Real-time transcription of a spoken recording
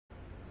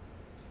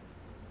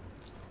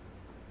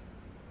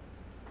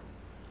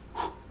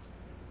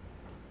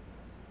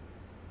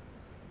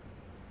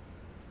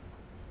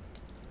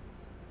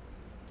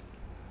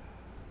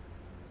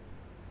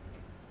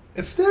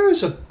if there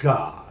is a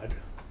God,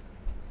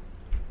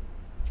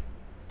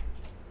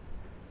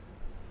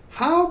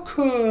 how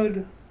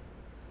could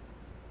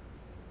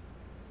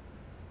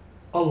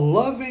a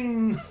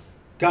loving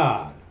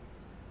God,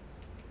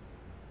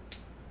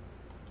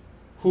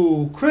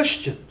 who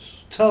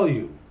Christians tell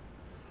you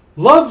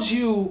loves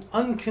you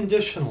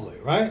unconditionally,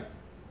 right?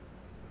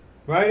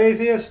 Right,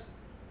 atheist?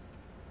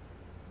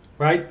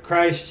 Right,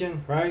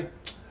 Christian? Right?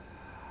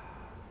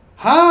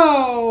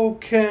 How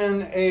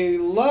can a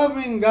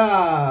loving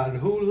God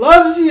who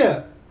loves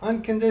you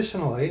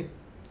unconditionally,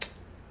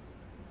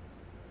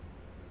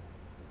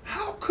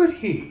 how could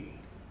he,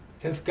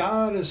 if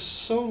God is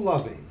so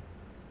loving,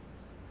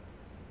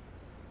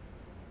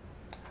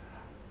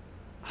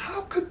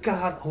 how could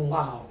God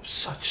allow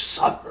such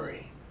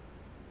suffering?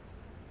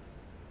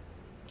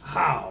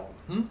 How?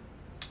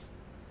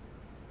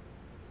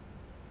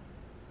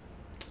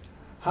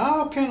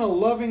 How can a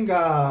loving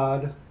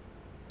God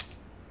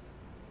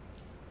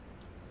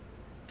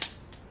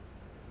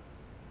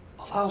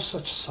allow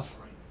such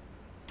suffering?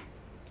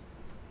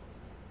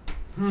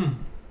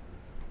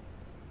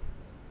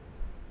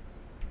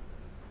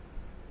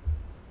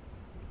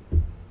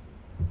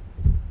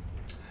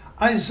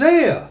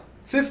 Isaiah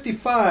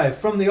 55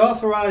 from the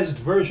Authorized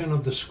Version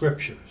of the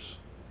Scriptures.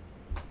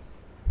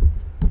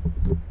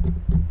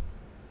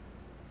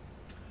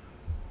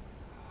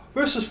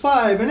 Verses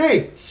 5 and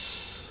 8.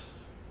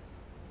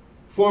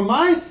 For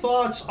my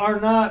thoughts are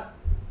not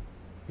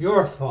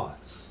your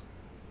thoughts,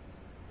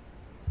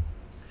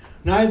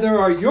 neither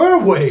are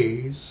your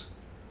ways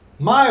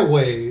my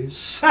ways,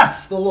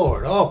 saith the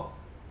Lord. Oh,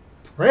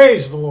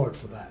 praise the Lord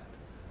for that.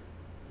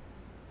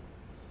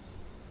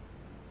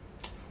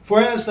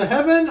 For as the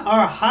heavens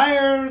are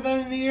higher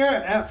than the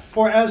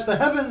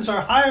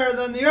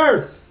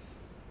earth,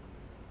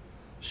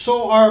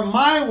 so are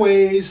my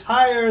ways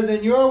higher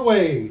than your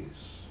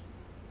ways,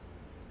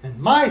 and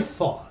my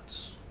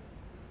thoughts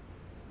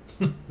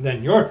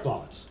than your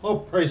thoughts. Oh,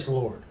 praise the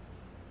Lord.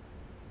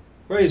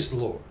 Praise the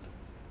Lord.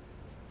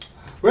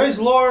 Praise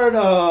the Lord.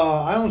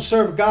 I don't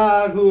serve a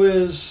God who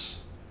is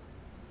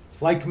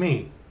like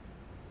me.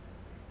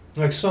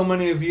 Like so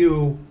many of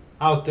you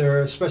out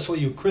there, especially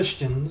you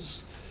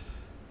Christians,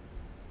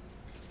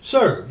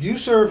 serve. You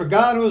serve a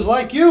God who is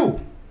like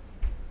you.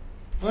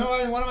 What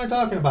am I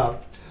talking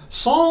about?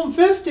 Psalm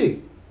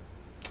 50,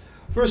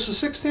 verses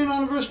 16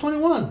 on to verse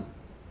 21.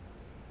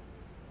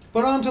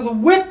 But unto the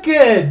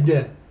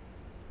wicked,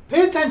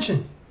 pay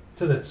attention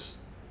to this.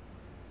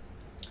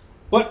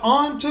 But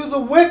unto the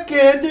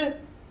wicked,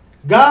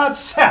 God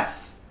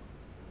saith.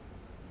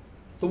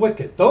 The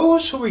wicked.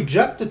 Those who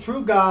reject the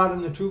true God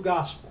and the true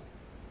gospel.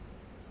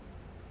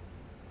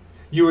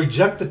 You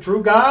reject the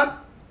true God,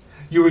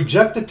 you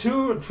reject the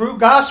true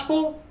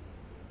gospel,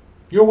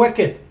 you're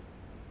wicked.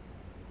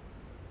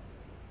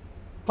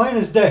 Plain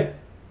as day.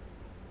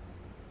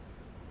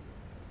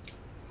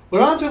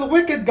 But unto the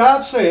wicked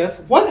God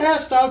saith, what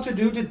hast thou to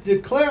do to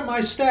declare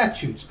my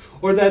statutes,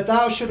 or that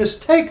thou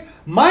shouldest take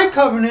my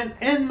covenant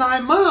in thy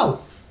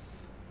mouth?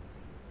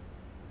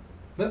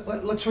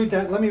 Let's read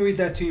that. Let me read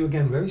that to you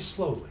again very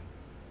slowly.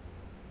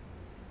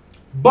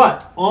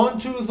 But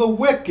unto the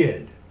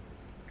wicked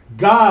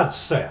God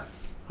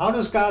saith. How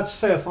does God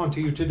saith unto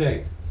you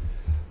today?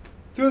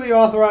 Through the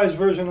Authorized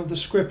Version of the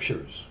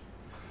Scriptures.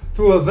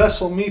 Through a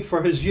vessel meet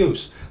for his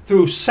use.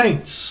 Through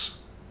saints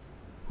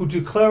who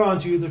declare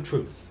unto you the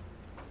truth.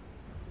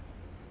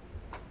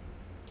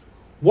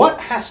 What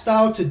hast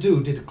thou to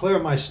do to declare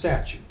my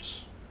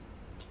statutes?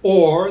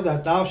 Or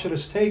that thou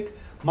shouldest take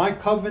my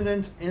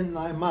covenant in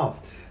thy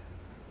mouth?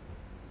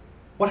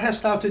 What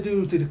hast thou to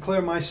do to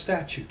declare my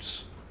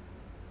statutes?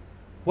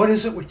 What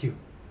is it with you?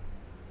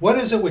 What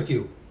is it with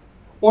you?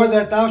 Or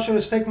that thou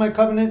shouldest take my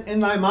covenant in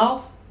thy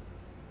mouth?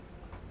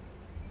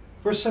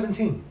 Verse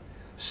 17.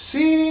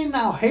 Seeing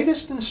thou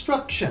hatest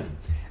instruction,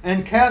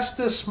 and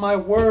castest my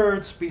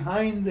words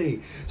behind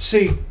thee.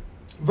 See,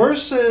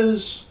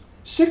 verses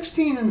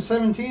 16 and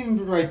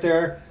 17 right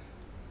there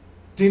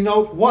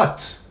denote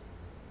what?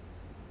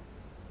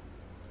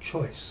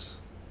 Choice.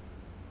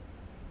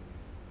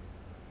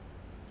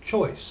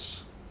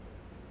 Choice.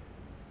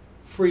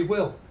 Free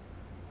will.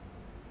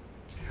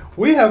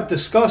 We have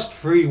discussed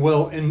free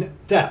will in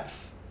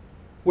depth,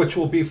 which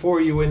will be for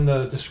you in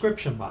the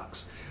description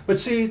box. But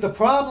see, the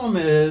problem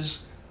is,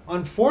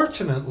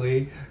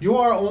 unfortunately, you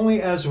are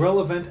only as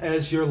relevant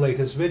as your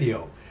latest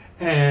video.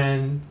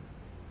 And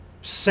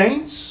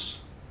saints,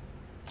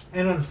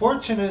 and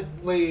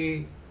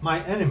unfortunately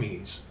my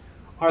enemies,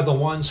 are the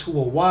ones who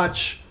will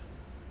watch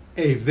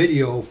a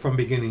video from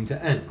beginning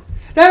to end.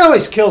 That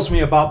always kills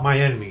me about my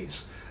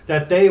enemies,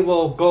 that they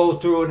will go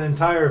through an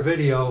entire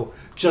video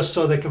just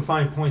so they can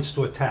find points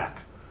to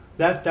attack.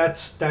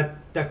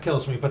 That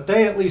kills me, but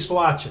they at least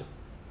watch it.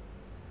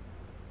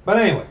 But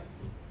anyway,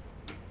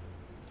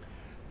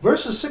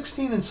 verses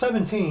 16 and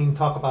 17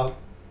 talk about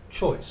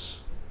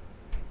choice.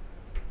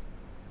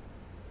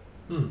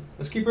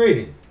 Let's keep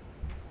reading.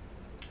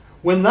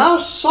 When thou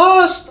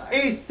sawest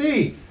a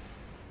thief,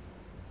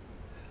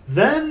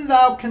 then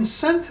thou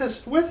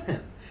consentest with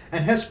him,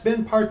 and hast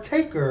been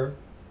partaker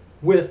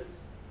with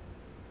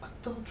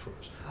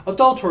adulterers.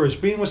 Adulterers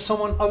being with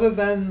someone other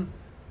than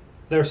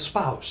their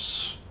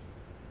spouse.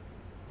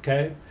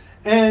 Okay?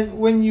 And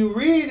when you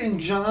read in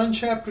John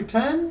chapter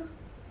 10,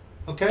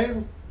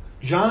 okay,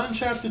 John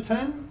chapter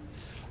 10,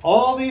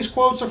 all these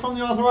quotes are from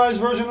the authorized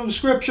version of the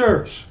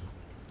scriptures.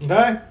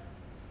 Okay?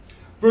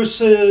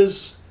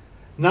 Verses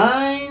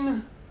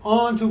 9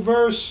 on to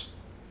verse,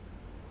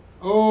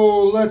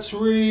 let's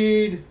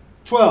read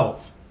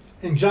 12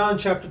 in John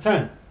chapter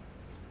 10.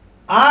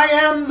 I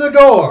am the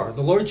door.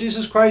 The Lord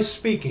Jesus Christ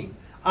speaking.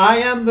 I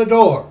am the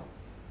door.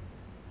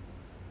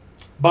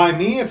 By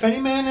me, if any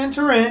man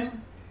enter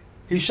in,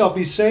 he shall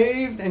be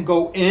saved and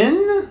go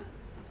in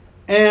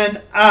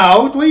and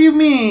out. What do you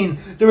mean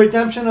the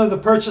redemption of the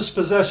purchased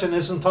possession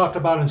isn't talked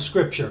about in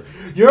Scripture?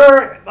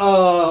 You're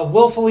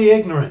willfully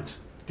ignorant,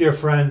 dear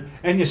friend,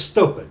 and you're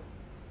stupid.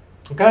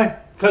 Okay?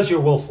 Because you're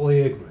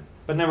willfully ignorant.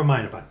 But never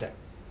mind about that.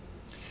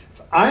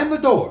 I am the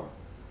door.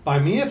 By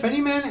me, if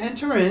any man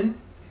enter in,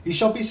 he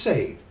shall be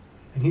saved.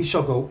 And he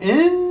shall go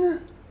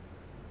in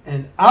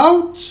and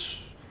out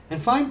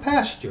and find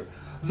pasture.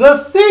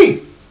 The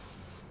thief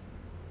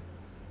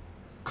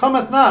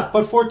cometh not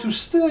but for to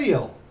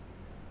steal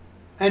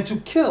and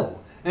to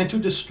kill and to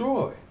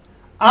destroy.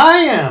 I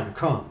am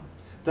come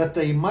that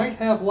they might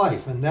have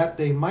life, and that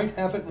they might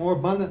have it more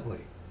abundantly.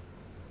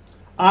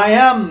 I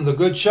am the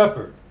good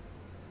shepherd.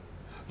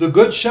 The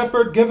good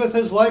shepherd giveth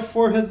his life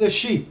for the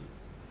sheep.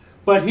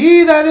 But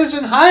he that is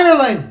an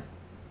hireling,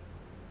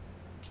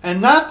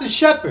 and not the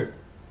shepherd,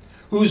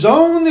 whose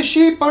own the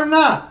sheep are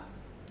not,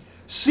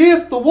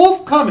 seeth the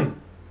wolf coming,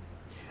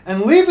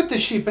 and leaveth the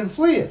sheep, and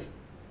fleeth.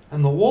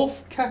 And the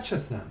wolf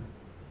catcheth them,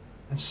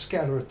 and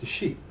scattereth the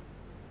sheep.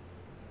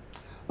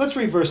 Let's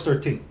read verse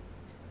 13.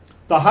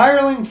 The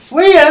hireling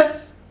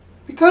fleeth,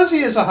 because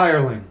he is a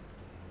hireling,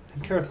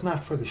 and careth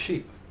not for the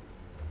sheep.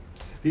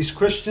 These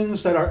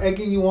Christians that are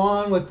egging you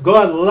on with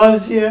God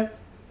loves you,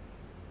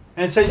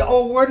 and say,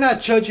 oh, we're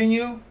not judging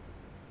you.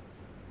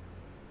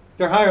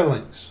 They're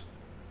hirelings.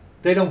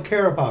 They don't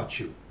care about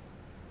you.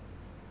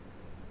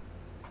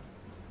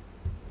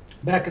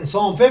 Back in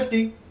Psalm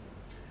 50,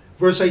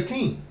 verse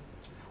 18.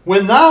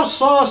 When thou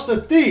sawest a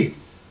thief,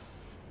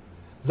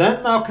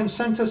 then thou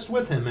consentest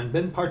with him, and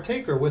been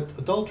partaker with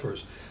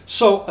adulterers.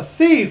 So a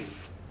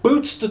thief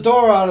boots the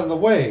door out of the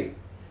way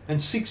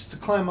and seeks to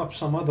climb up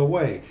some other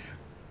way,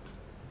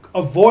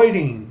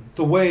 avoiding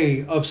the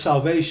way of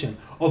salvation,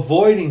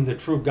 avoiding the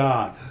true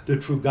God, the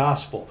true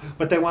gospel.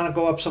 But they want to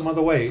go up some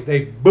other way.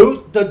 They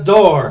boot the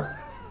door.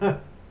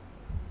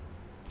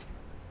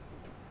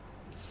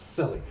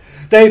 Silly.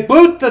 They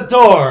boot the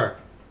door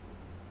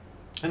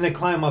and they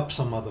climb up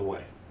some other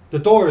way. The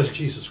door is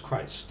Jesus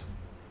Christ.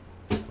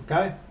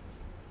 Okay?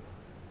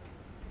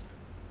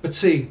 But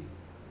see,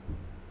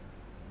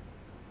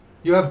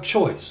 you have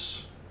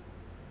choice.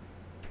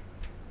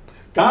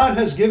 God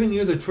has given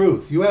you the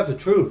truth. You have the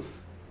truth.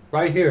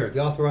 Right here, the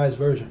authorized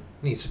version.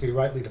 Needs to be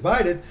rightly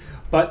divided,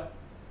 but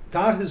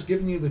God has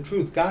given you the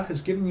truth. God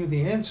has given you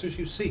the answers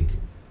you seek.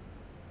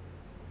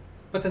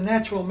 But the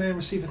natural man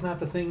receiveth not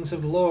the things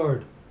of the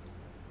Lord.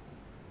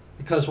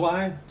 Because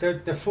why? They're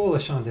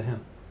foolish unto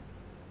him.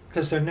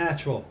 Because they're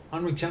natural,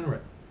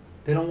 unregenerate.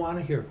 They don't want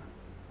to hear them.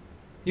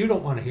 You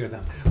don't want to hear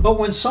them. But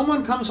when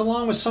someone comes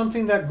along with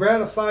something that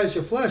gratifies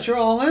your flesh, you're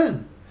all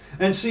in.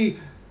 And see,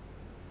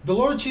 the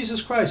Lord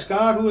Jesus Christ,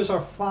 God who is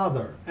our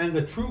Father, and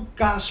the true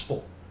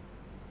gospel,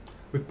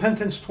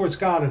 repentance towards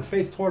God and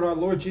faith toward our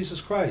Lord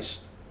Jesus Christ,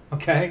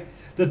 okay?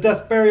 The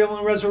death, burial,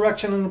 and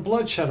resurrection and the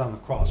blood shed on the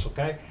cross,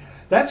 okay?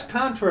 That's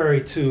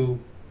contrary to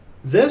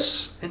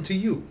this and to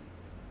you.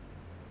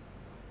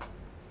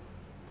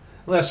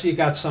 Unless you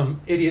got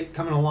some idiot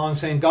coming along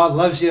saying God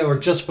loves you or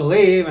just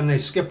believe, and they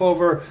skip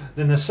over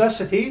the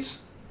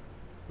necessities.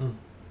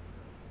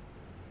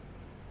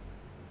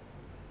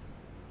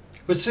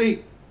 But see,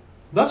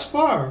 thus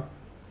far,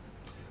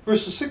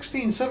 verses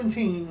 16,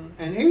 17,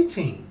 and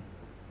 18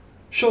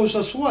 shows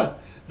us what?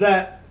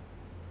 That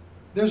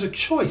there's a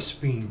choice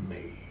being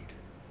made.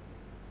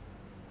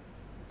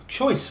 A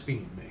choice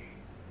being made.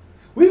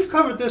 We've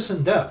covered this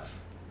in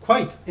depth,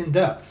 quite in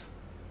depth.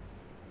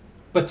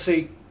 But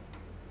see,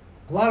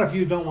 a lot of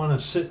you don't want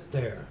to sit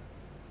there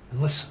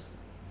and listen.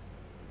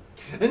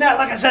 And that,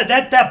 like I said,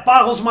 that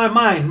boggles my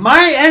mind.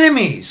 My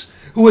enemies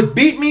who would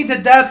beat me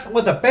to death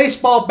with a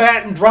baseball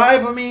bat and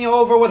drive me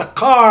over with a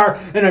car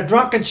in a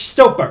drunken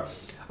stupor,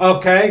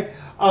 okay?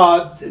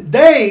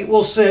 They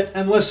will sit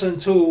and listen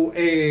to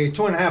a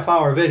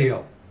 2.5-hour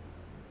video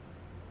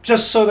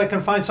just so they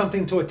can find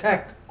something to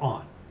attack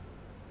on.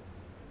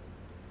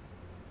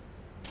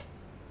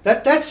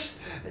 That's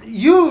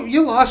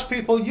you lost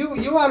people.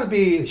 You ought to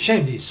be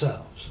ashamed of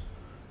yourselves.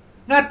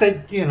 Not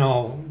that,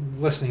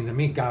 listening to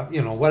me,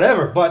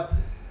 whatever, but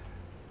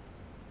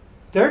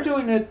they're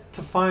doing it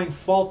to find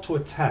fault to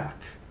attack.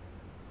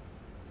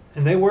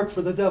 And they work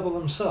for the devil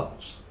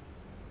themselves.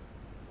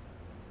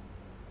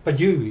 But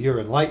you're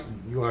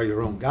enlightened. You are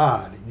your own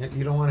God, and yet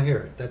you don't want to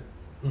hear it.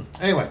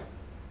 Anyway,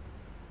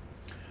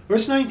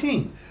 verse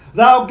 19.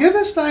 Thou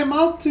givest thy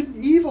mouth to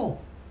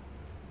evil,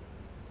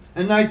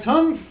 and thy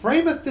tongue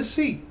frameth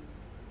deceit.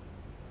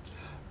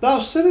 Thou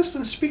sittest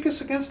and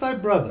speakest against thy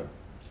brother.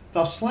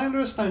 Thou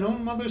slanderest thine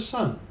own mother's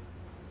son.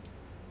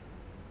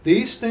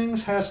 These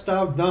things hast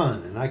thou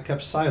done, and I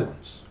kept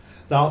silence.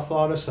 Thou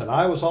thoughtest that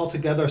I was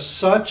altogether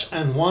such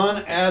an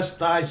one as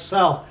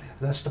thyself.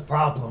 That's the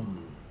problem.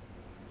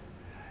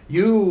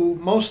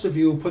 Most of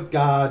you put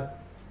God,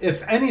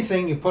 if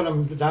anything, you put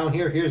him down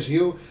here. Here's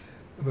you,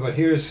 but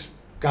here's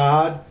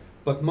God.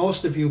 But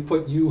most of you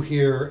put you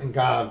here and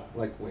God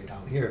like way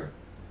down here.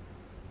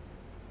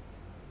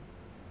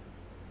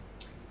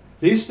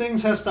 These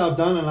things hast thou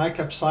done, and I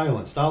kept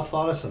silence. Thou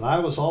thoughtest that I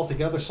was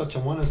altogether such a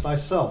one as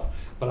thyself.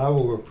 But I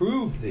will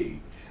reprove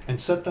thee,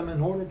 and set them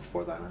in order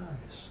before thine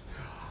eyes.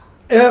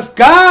 If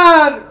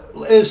God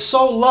is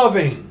so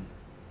loving,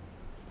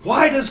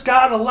 why does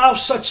God allow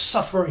such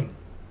suffering?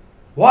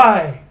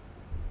 Why?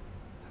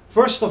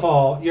 First of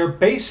all, you're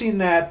basing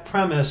that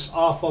premise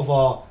off of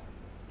a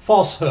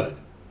falsehood.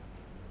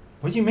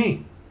 What do you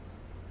mean?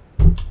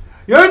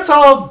 You're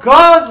told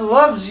God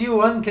loves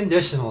you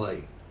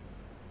unconditionally.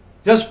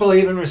 Just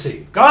believe and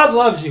receive. God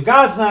loves you.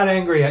 God's not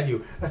angry at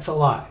you. That's a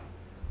lie.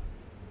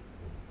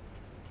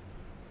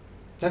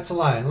 That's a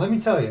lie. And let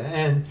me tell you,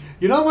 and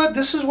you know what?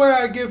 This is where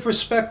I give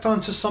respect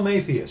onto some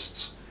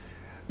atheists.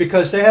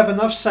 Because they have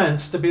enough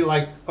sense to be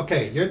like,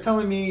 okay, you're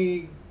telling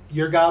me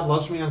your God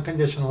loves me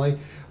unconditionally,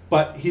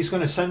 but he's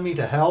going to send me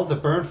to hell to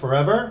burn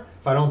forever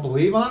if I don't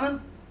believe on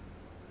him?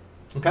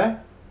 Okay?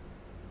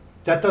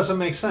 That doesn't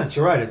make sense.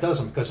 You're right, it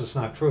doesn't, because it's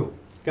not true.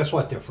 Guess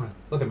what, dear friend?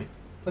 Look at me.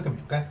 Look at me,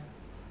 okay?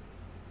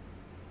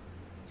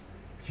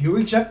 If you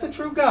reject the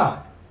true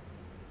God,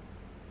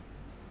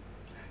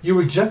 you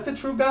reject the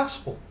true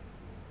gospel.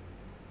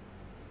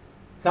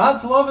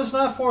 God's love is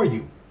not for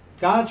you.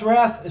 God's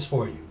wrath is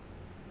for you.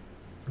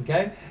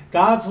 Okay?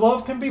 God's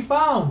love can be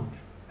found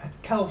at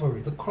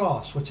Calvary, the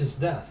cross, which is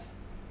death.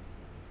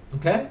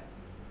 Okay?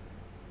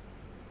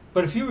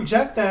 But if you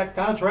reject that,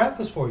 God's wrath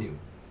is for you.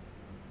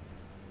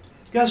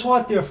 Guess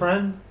what, dear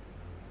friend?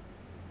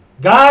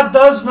 God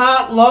does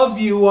not love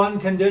you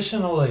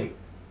unconditionally.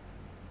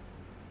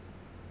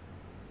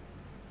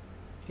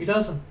 He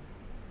doesn't.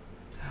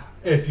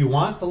 If you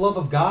want the love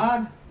of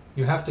God,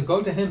 you have to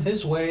go to him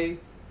his way.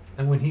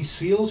 And when he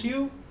seals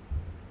you,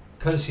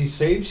 because he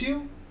saves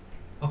you,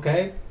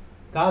 okay,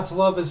 God's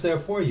love is there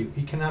for you.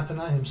 He cannot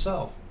deny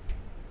himself.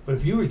 But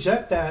if you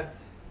reject that,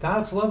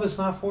 God's love is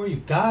not for you.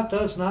 God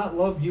does not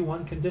love you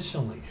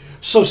unconditionally.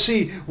 So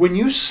see, when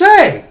you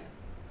say,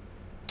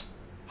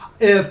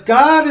 if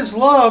God is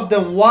love,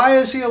 then why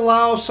does he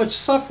allow such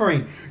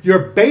suffering?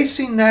 You're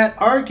basing that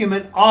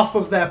argument off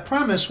of that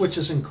premise, which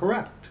is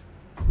incorrect.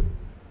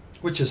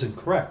 Which is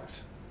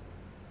incorrect.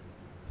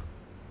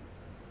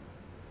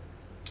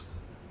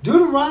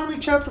 Deuteronomy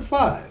chapter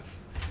 5.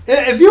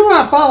 If you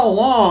want to follow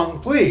along,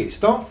 please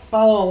don't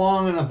follow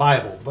along in the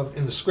Bible, but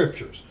in the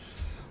scriptures.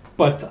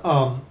 But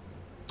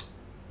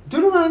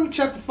Deuteronomy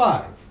chapter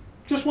 5,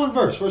 just one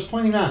verse, verse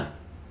 29.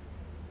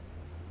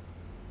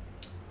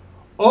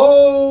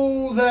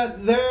 Oh,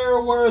 that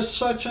there were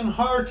such an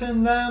heart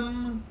in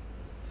them,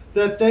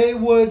 that they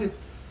would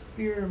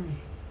fear me,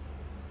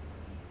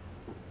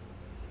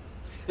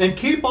 and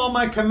keep all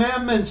my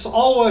commandments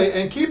always,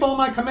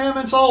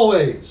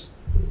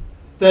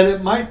 that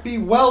it might be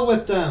well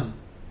with them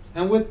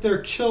and with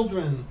their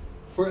children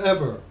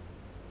forever.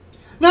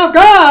 Now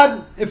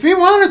God, if he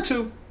wanted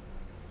to,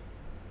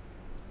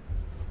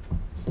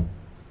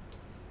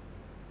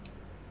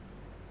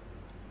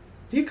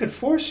 he could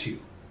force you.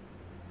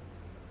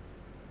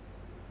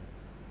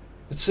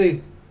 But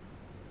see,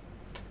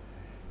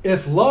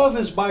 if love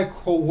is by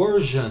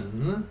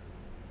coercion,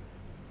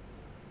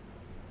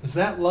 is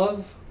that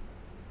love?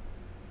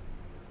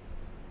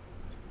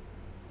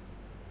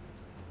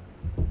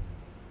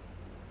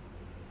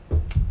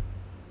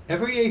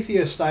 Every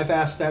atheist I've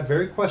asked that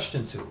very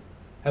question to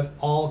have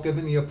all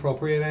given the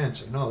appropriate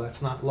answer. No,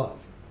 that's not love.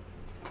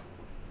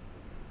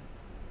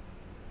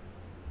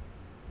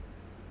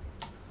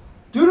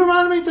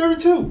 Deuteronomy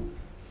 32.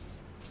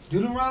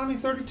 Deuteronomy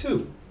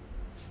 32.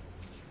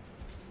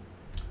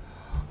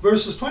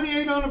 Verses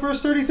 28 on to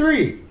verse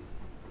 33.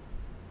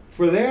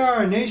 For they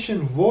are a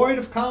nation void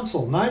of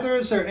counsel, neither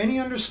is there any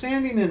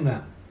understanding in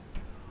them.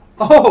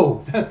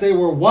 Oh, that they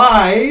were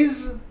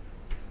wise,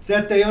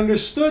 that they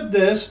understood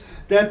this,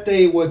 that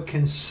they would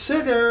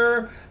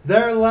consider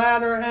their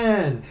latter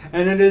end.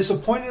 And it is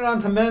appointed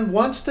unto men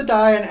once to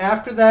die, and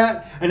after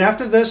that, and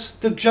after this,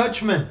 the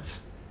judgment.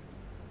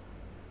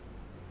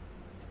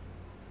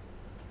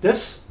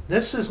 This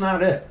is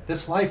not it.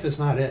 This life is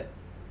not it.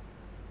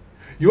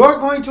 You are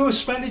going to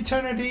spend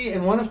eternity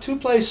in one of two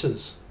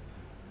places.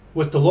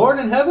 With the Lord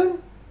in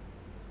heaven,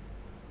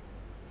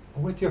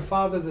 or with your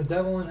father, the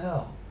devil, in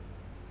hell.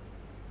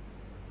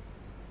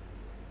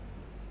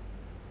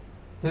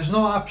 There's no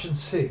option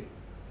C.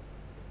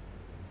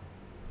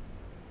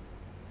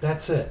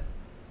 That's it.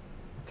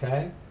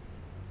 Okay?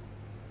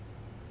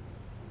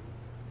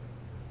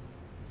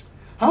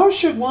 How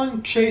should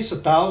one chase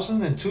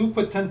 1,000 and two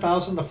put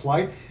 10,000 to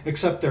flight,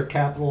 except their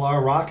capital,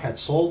 our rock, had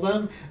sold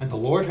them, and the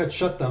Lord had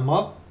shut them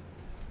up?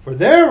 For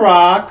their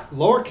rock,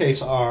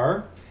 lowercase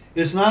r,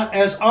 is not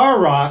as our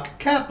rock,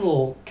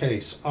 capital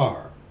case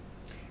R.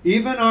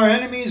 Even our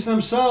enemies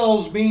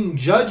themselves being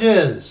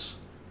judges.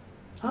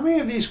 How many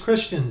of these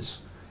Christians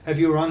have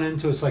you run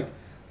into? It's like,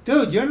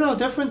 dude, you're no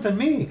different than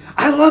me.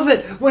 I love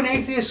it when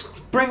atheists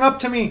bring up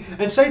to me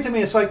and say to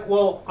me, it's like,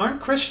 well,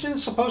 aren't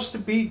Christians supposed to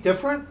be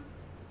different?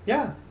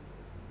 Yeah.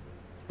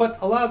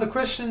 But a lot of the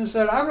Christians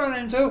that I run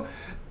into,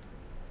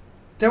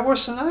 they're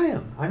worse than I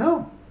am. I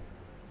know.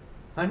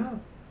 I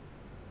know.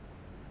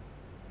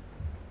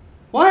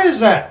 Why is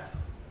that?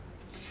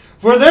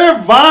 For their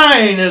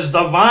vine is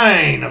the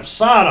vine of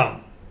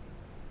Sodom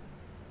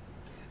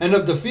and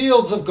of the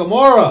fields of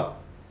Gomorrah.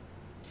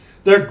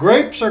 Their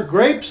grapes are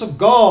grapes of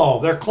gall.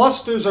 Their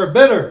clusters are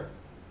bitter.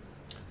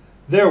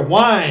 Their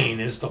wine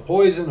is the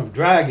poison of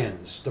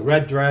dragons. The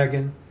red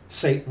dragon,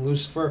 Satan,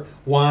 Lucifer,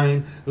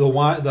 wine,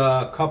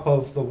 the cup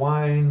of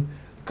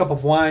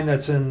wine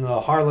that's in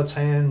the harlot's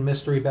hand,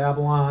 Mystery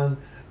Babylon,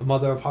 the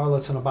mother of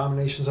harlots and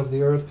abominations of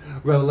the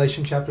earth,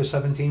 Revelation chapter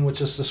 17,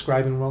 which is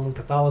describing Roman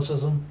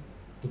Catholicism.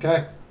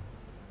 Okay?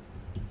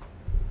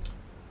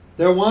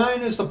 Their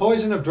wine is the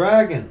poison of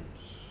dragons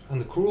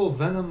and the cruel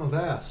venom of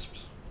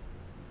asps.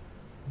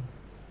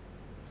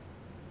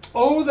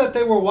 Oh, that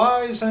they were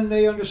wise and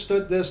they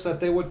understood this, that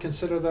they would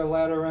consider their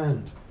latter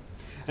end.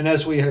 And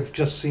as we have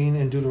just seen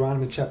in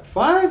Deuteronomy chapter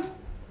 5,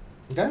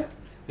 okay?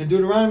 In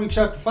Deuteronomy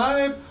chapter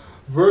 5,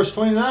 verse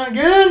 29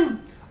 again,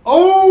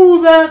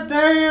 oh that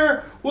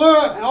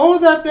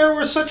there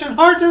were such an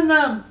heart in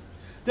them,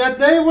 that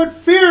they would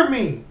fear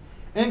me,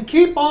 and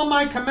keep all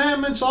my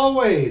commandments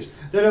always,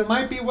 that it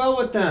might be well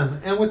with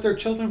them, and with their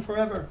children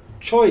forever.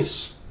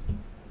 Choice.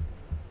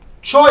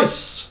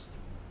 Choice.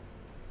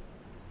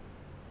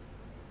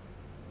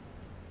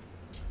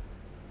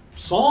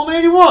 Psalm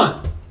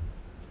 81.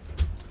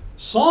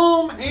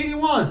 Psalm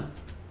 81.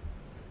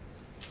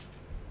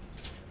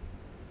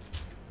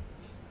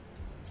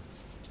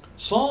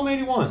 Psalm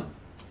 81,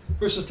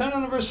 verses 10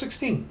 and verse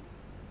 16.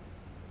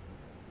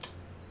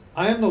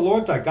 I am the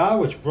Lord thy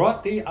God, which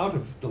brought thee out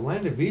of the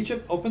land of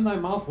Egypt. Open thy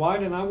mouth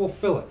wide, and I will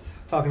fill it.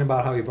 Talking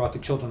about how he brought the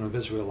children of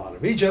Israel out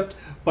of Egypt.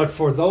 But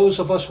for those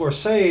of us who are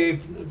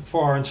saved,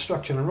 for our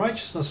instruction in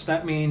righteousness,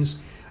 that means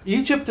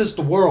Egypt is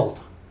the world.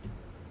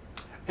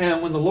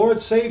 And when the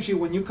Lord saves you,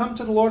 when you come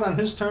to the Lord on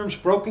his terms,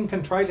 broken,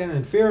 contrite, and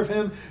in fear of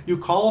him, you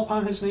call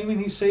upon his name and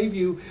he save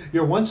you.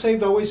 You're once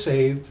saved, always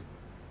saved,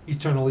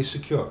 eternally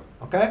secure.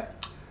 Okay?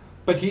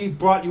 But he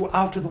brought you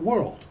out of the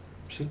world.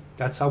 See,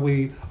 that's how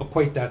we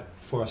equate that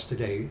for us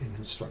today in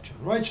instruction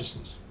in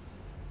righteousness.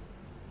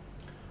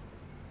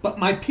 But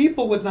my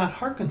people would not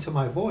hearken to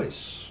my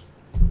voice,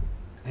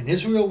 and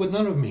Israel would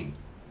none of me.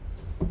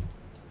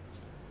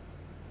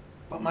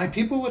 But my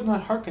people would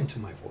not hearken to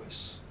my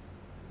voice.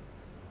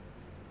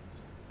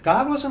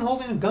 God wasn't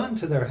holding a gun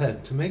to their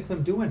head to make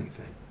them do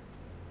anything.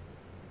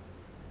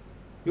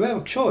 You have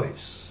a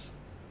choice.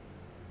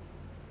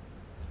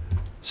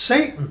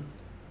 Satan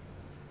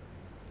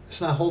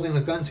is not holding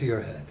a gun to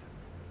your head.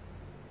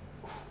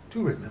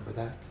 Do remember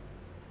that.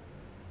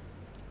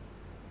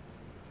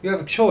 You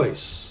have a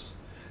choice.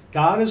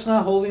 God is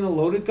not holding a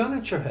loaded gun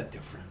at your head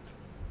different.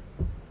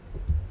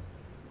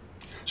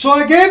 So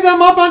I gave them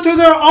up unto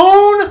their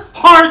own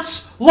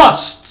heart's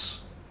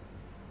lusts.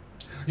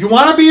 You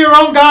want to be your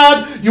own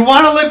God? You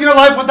want to live your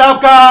life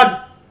without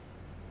God?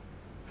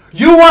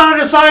 You want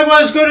to decide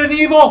what is good and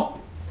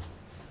evil?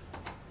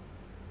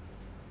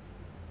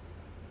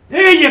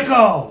 There you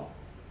go.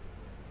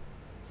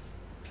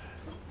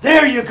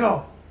 There you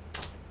go.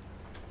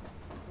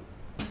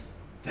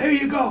 There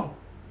you go.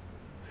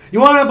 You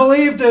want to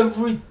believe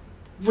the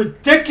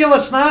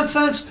ridiculous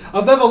nonsense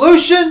of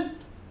evolution?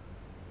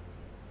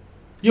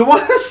 You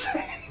want to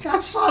say,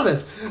 I saw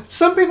this.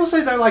 Some people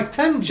say there are like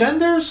 10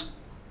 genders.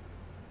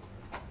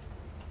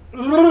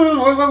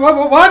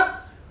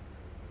 What?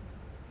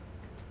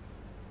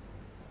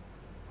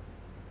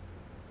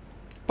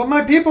 But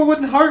my people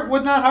would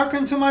not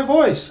hearken to my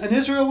voice, and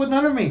Israel would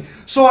none of me.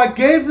 So I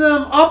gave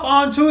them up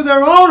unto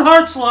their own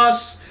heart's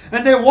lusts,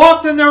 and they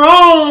walked in their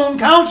own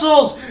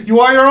counsels. You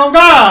are your own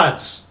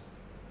gods.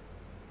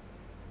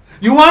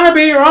 You want to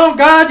be your own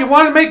God. You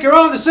want to make your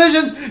own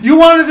decisions. You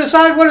want to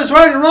decide what is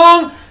right and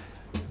wrong.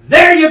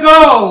 There you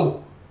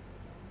go.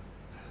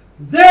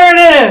 There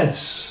it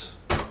is.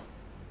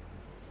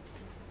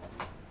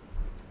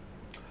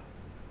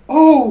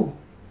 Oh,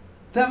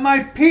 that my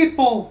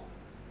people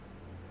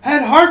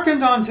had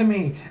hearkened unto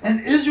me,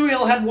 and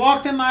Israel had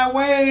walked in my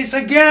ways.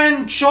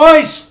 Again,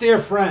 choice, dear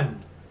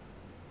friend.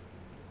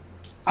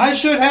 I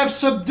should have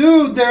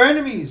subdued their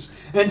enemies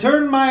and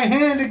turned my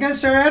hand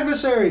against their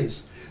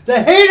adversaries.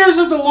 The haters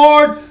of the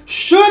Lord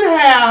should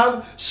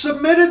have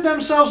submitted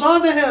themselves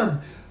unto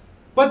him,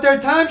 but their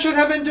time should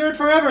have endured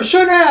forever.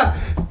 Should have.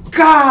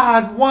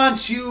 God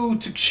wants you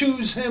to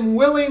choose him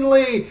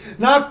willingly,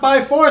 not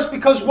by force,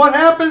 because what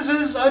happens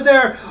is,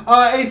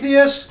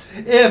 atheists,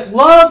 if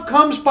love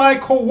comes by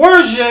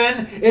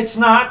coercion, it's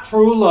not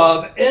true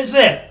love, is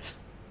it?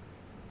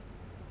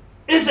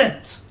 Is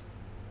it?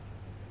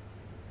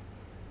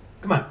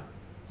 Come on.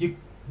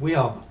 We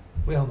all know.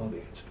 We all know the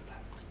answer to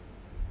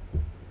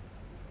that.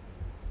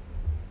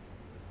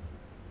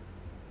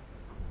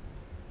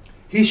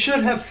 He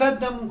should have fed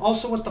them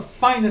also with the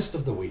finest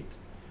of the wheat,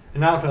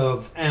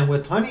 and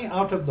with honey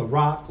out of the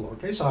rock,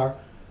 lowercase r,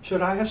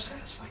 should I have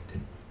satisfied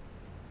them.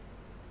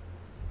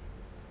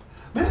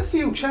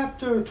 Matthew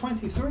chapter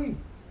 23.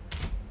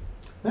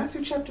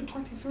 Matthew chapter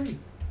 23.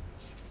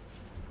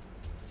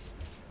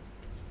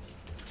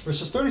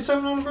 Verses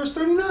 37 on to verse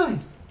 39.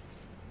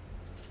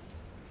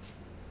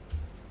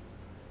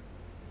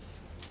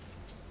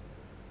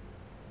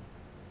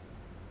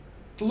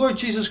 The Lord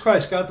Jesus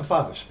Christ, God the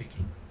Father,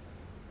 speaking.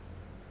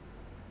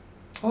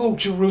 O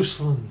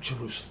Jerusalem,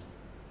 Jerusalem,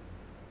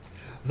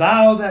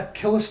 thou that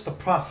killest the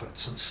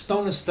prophets and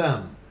stonest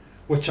them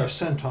which are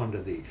sent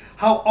unto thee,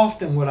 how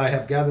often would I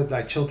have gathered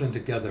thy children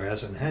together,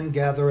 as an hen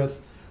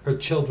gathereth her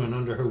children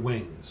under her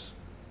wings,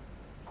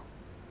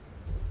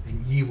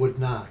 and ye would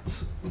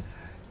not.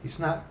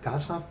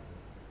 God's not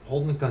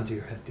holding a gun to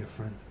your head, dear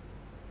friend.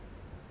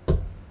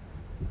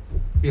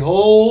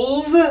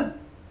 Behold,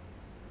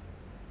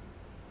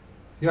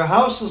 your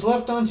house is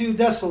left unto you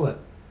desolate.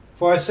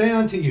 For I say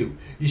unto you,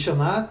 ye shall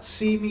not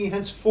see me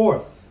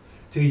henceforth,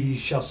 till ye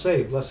shall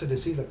say, Blessed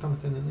is he that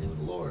cometh in the name of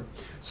the Lord.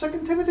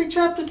 2 Timothy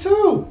chapter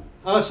 2.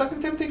 2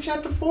 Timothy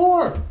chapter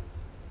 4.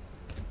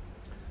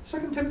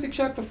 2 Timothy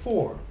chapter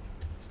 4.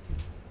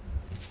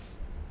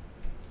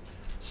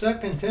 2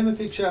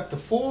 Timothy chapter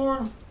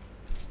 4.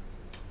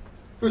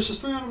 Verses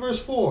 3 on to verse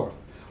 4.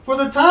 For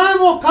the time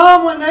will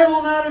come when they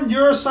will not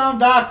endure sound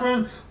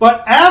doctrine,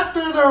 but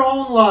after their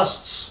own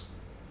lusts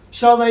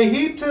shall they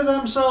heap to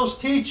themselves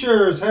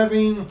teachers,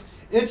 having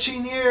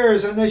itching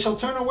ears, and they shall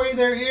turn away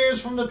their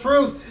ears from the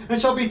truth, and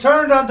shall be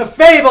turned unto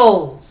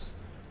fables,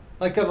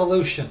 like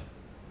evolution.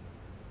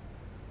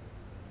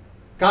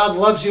 God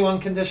loves you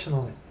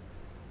unconditionally.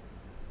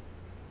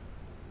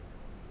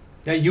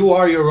 That you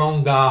are your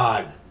own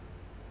God,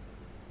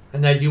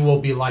 and that you will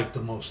be like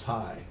the Most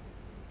High.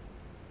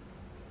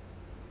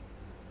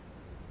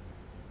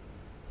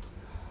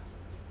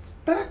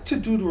 Back to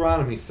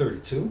Deuteronomy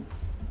 32.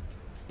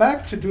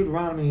 Back to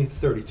Deuteronomy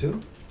 32.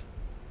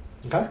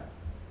 Okay?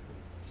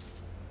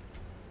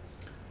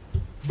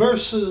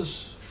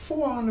 Verses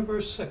 4 on to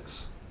verse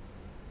 6.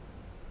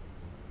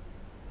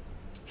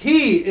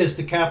 He is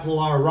the capital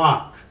R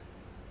rock.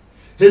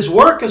 His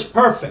work is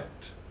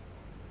perfect.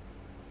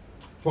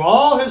 For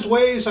all his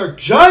ways are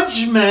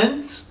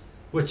judgment,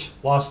 which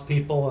lost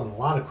people and a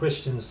lot of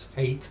Christians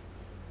hate.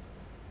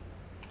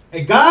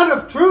 A God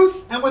of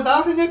truth and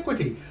without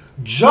iniquity.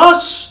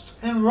 Just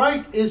and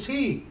right is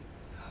he.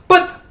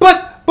 But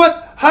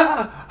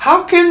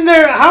how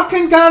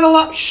can God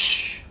allow?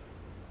 Shh.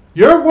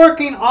 You're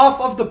working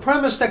off of the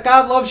premise that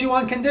God loves you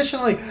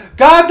unconditionally.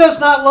 God does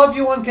not love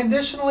you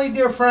unconditionally,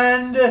 dear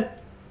friend.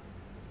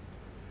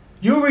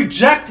 You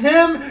reject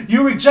him.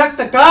 You reject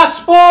the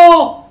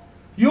gospel.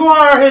 You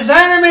are his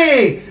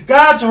enemy.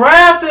 God's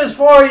wrath is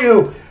for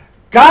you.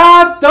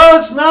 God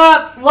does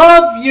not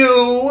love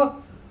you,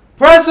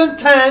 present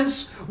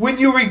tense, when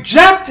you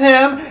reject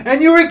him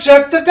and you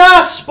reject the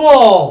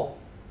gospel.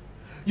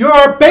 You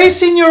are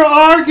basing your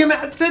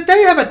argument.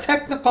 They have a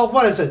technical,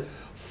 what is it?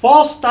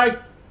 False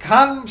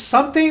dichotomy,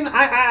 something?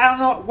 I don't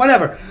know,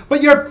 whatever.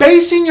 But you're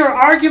basing your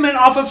argument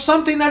off of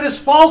something that is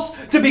false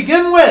to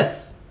begin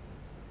with.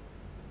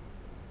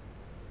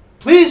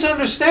 Please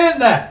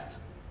understand that.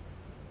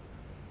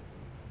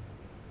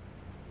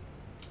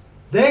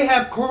 They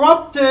have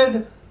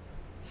corrupted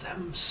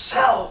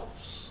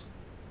themselves.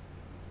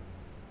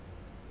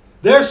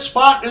 Their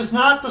spot is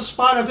not the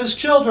spot of his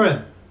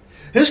children.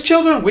 His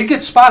children, we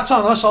get spots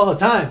on us all the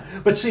time.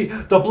 But see,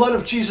 the blood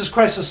of Jesus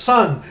Christ, his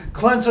Son,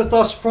 cleanseth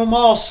us from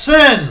all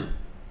sin.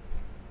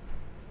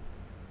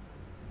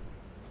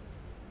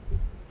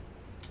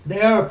 They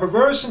are a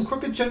perverse and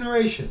crooked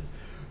generation.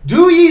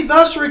 Do ye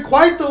thus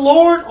requite the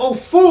Lord, O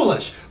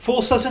foolish?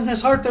 Fool says in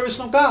his heart, there is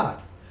no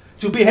God.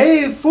 To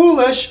behave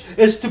foolish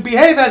is to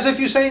behave as if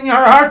you say in your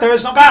heart, there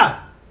is no God.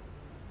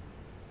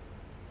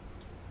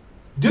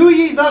 Do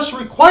ye thus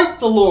requite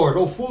the Lord,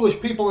 O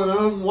foolish people and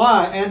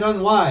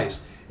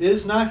unwise?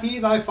 Is not he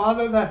thy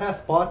father that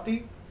hath bought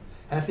thee?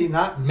 Hath he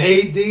not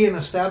made thee and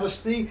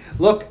established thee?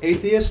 Look,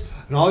 atheists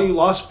and all you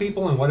lost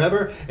people and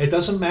whatever, it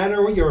doesn't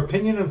matter what your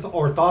opinion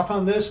or thought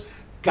on this.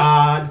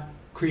 God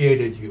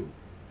created you.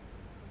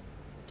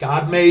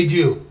 God made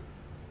you.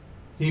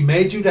 He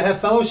made you to have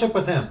fellowship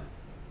with him.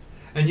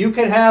 And you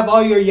can have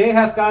all your yea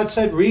hath God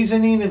said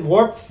reasoning and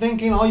warped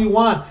thinking all you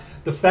want.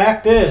 The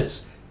fact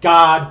is,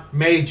 God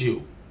made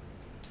you.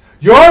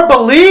 Your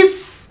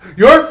belief,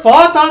 your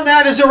thought on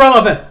that is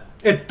irrelevant.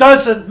 It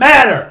doesn't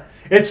matter.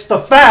 It's the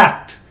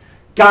fact.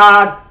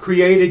 God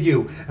created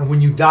you. And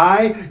when you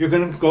die, you're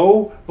going to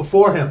go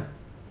before him.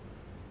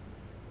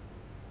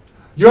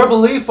 Your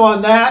belief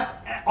on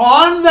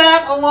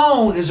that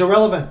alone is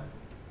irrelevant.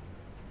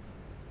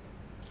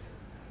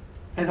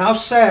 And how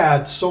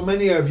sad so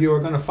many of you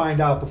are going to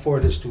find out before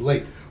it is too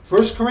late.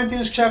 1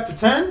 Corinthians chapter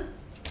 10.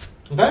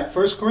 Okay,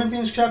 1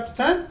 Corinthians chapter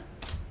 10.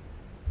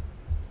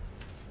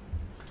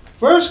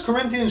 1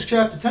 Corinthians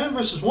chapter 10,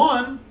 verses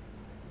 1.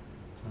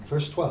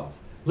 verse 12.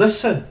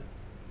 Listen.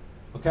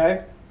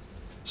 Okay?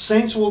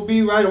 Saints will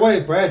be right away.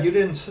 Brad, you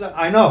didn't say that.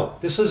 I know.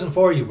 This isn't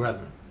for you,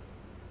 brethren.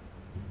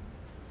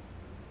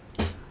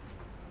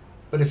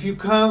 But if you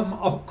come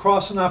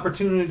across an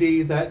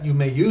opportunity that you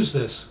may use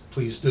this,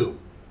 please do.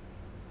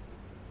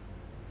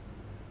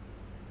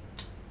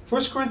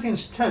 1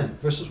 Corinthians 10,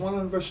 verses 1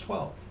 and verse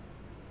 12.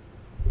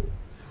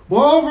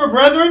 Moreover,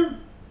 brethren,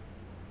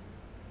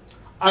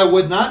 I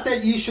would not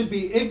that ye should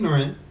be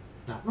ignorant,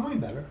 not knowing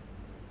better,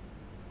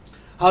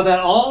 how that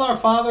all our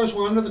fathers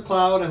were under the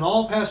cloud, and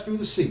all passed through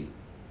the sea,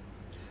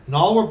 and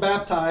all were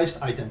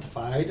baptized,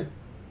 identified,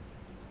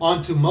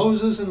 unto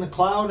Moses in the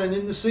cloud and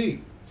in the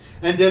sea,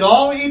 and did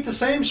all eat the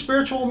same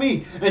spiritual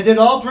meat, and did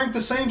all drink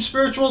the same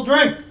spiritual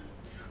drink.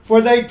 For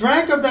they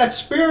drank of that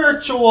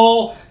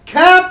spiritual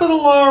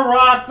capital R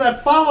rock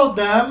that followed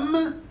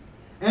them,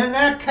 and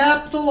that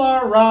capital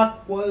R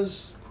rock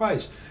was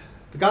Christ.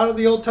 The God of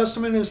the Old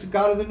Testament is the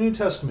God of the New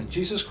Testament.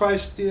 Jesus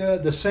Christ,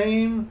 the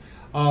same.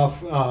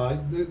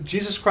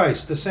 Jesus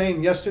Christ, the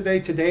same yesterday,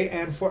 today,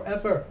 and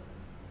forever.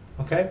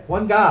 Okay,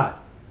 one God.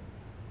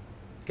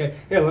 Okay,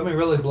 here, let me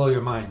really blow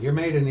your mind. You're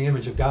made in the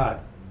image of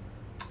God.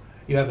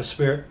 You have a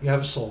spirit, you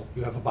have a soul,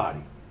 you have a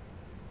body.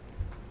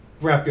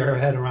 Wrap your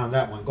head around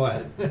that one. Go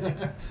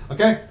ahead.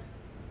 Okay?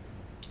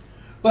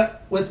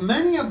 But with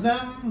many of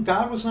them,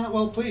 God was not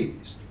well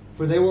pleased,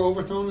 for they were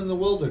overthrown in the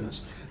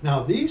wilderness.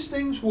 Now, these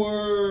things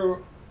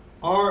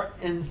are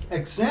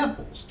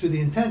examples to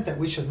the intent that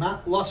we should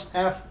not lust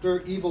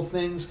after evil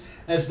things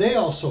as they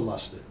also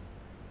lusted.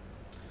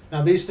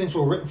 Now, these things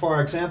were written for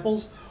our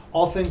examples.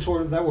 All things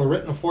that were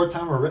written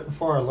aforetime were written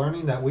for our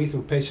learning, that we,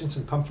 through patience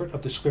and comfort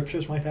of the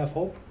Scriptures, might have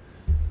hope.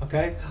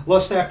 Okay?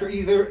 Lust after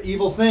either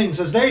evil things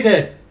as they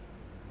did.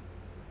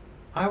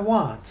 I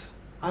will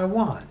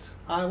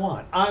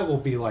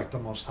be like the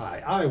Most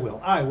High. I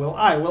will.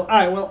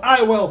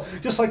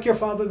 Just like your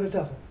father the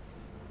devil.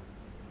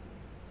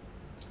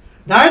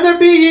 Neither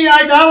be ye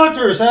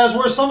idolaters, as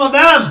were some of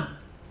them.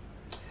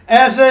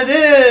 As it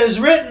is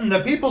written,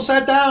 the people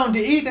sat down to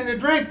eat and to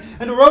drink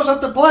and to rose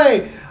up to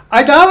play.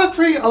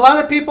 Idolatry, a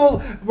lot of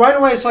people, right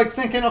away it's like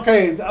thinking,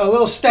 okay, a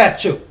little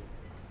statue.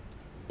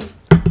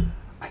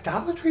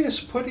 Idolatry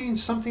is putting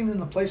something in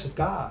the place of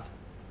God.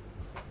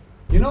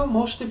 You know,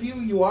 most of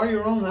you are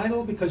your own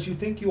idol because you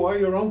think you are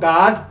your own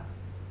God.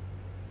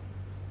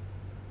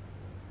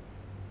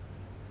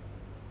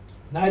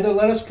 Neither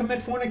let us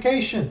commit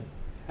fornication,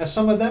 as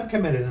some of them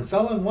committed, and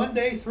fell in one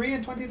day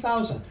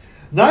 23,000.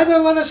 Neither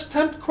let us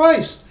tempt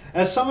Christ,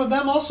 as some of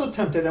them also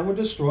tempted, and were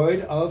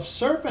destroyed of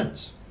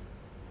serpents.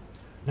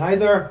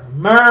 Neither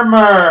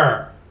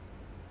murmur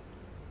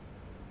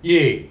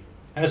ye,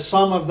 as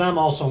some of them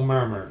also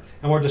murmured,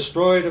 and were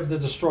destroyed of the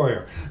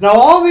destroyer. Now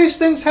all these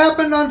things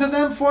happened unto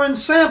them for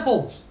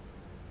ensamples,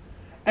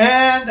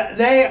 and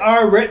they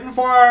are written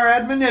for our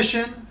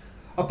admonition,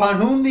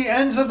 upon whom the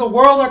ends of the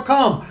world are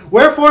come.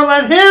 Wherefore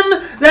let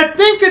him that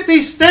thinketh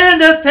he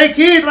standeth take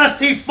heed lest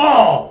he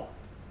fall.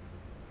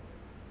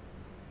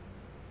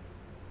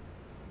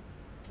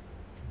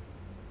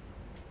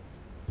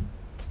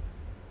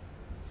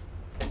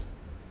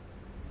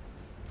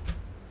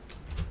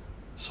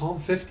 Psalm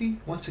 50,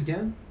 once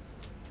again.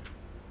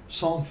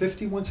 Psalm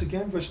 50, once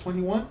again, verse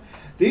 21.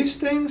 These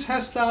things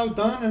hast thou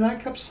done, and I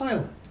kept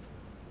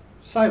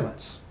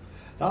silence.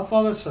 Thou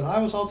thoughtest that I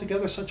was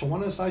altogether such a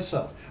one as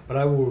thyself, but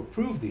I will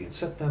reprove thee, and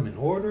set them in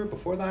order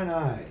before thine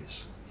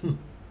eyes.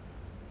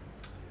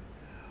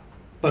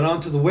 But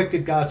unto the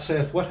wicked God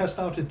saith, What hast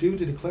thou to do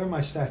to declare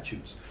my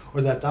statutes,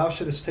 or that thou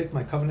shouldest take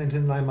my covenant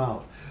in thy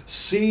mouth?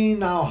 Seeing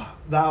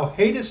thou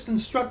hatest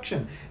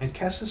instruction, and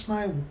castest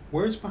my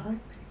words behind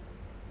thee.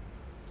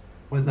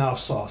 When thou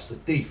sawest a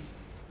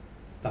thief,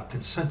 thou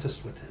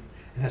consentest with him,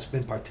 and hast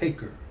been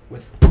partaker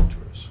with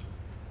adulterers.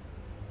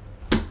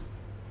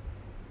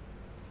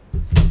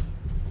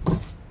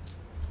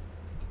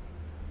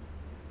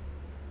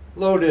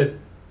 Loaded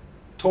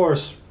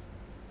Taurus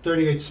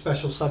 38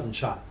 Special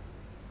 7-shot.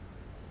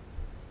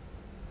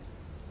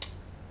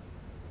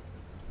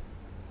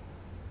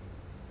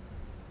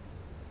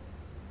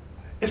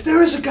 If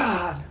there is a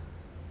God,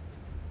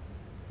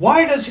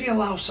 why does he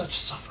allow such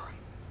suffering?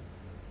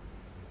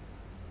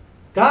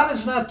 God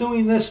is not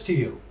doing this to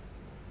you.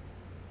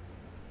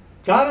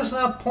 God is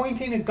not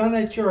pointing a gun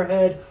at your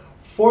head,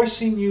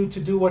 forcing you to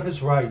do what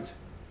is right.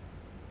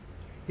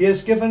 He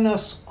has given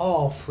us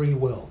all free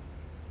will.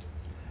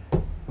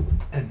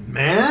 And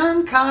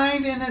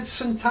mankind in its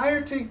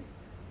entirety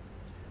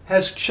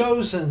has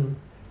chosen,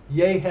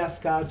 yea,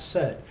 hath God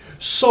said.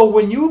 So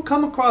when you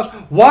come across,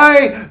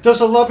 why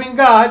does a loving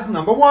God,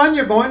 number one,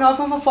 you're going off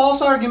of a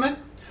false argument,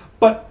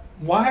 but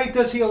why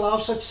does he allow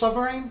such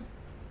suffering?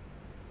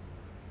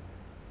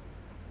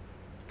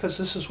 Because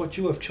this is what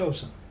you have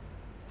chosen.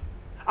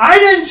 I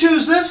didn't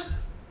choose this.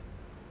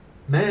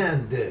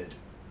 Man did.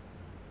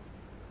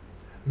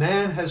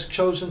 Man has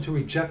chosen to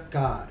reject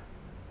God.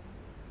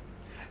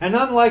 And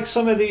unlike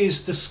some of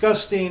these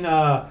disgusting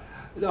liars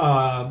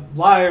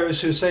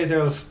who say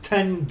there's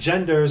 10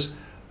 genders,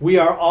 we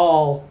are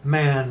all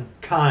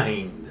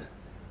mankind,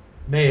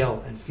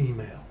 male and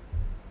female.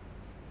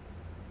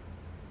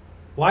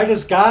 Why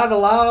does God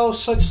allow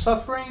such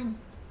suffering?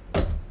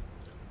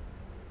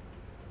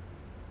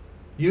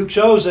 You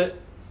chose it.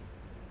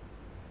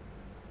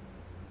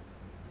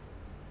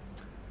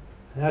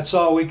 That's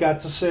all we got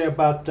to say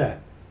about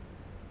that.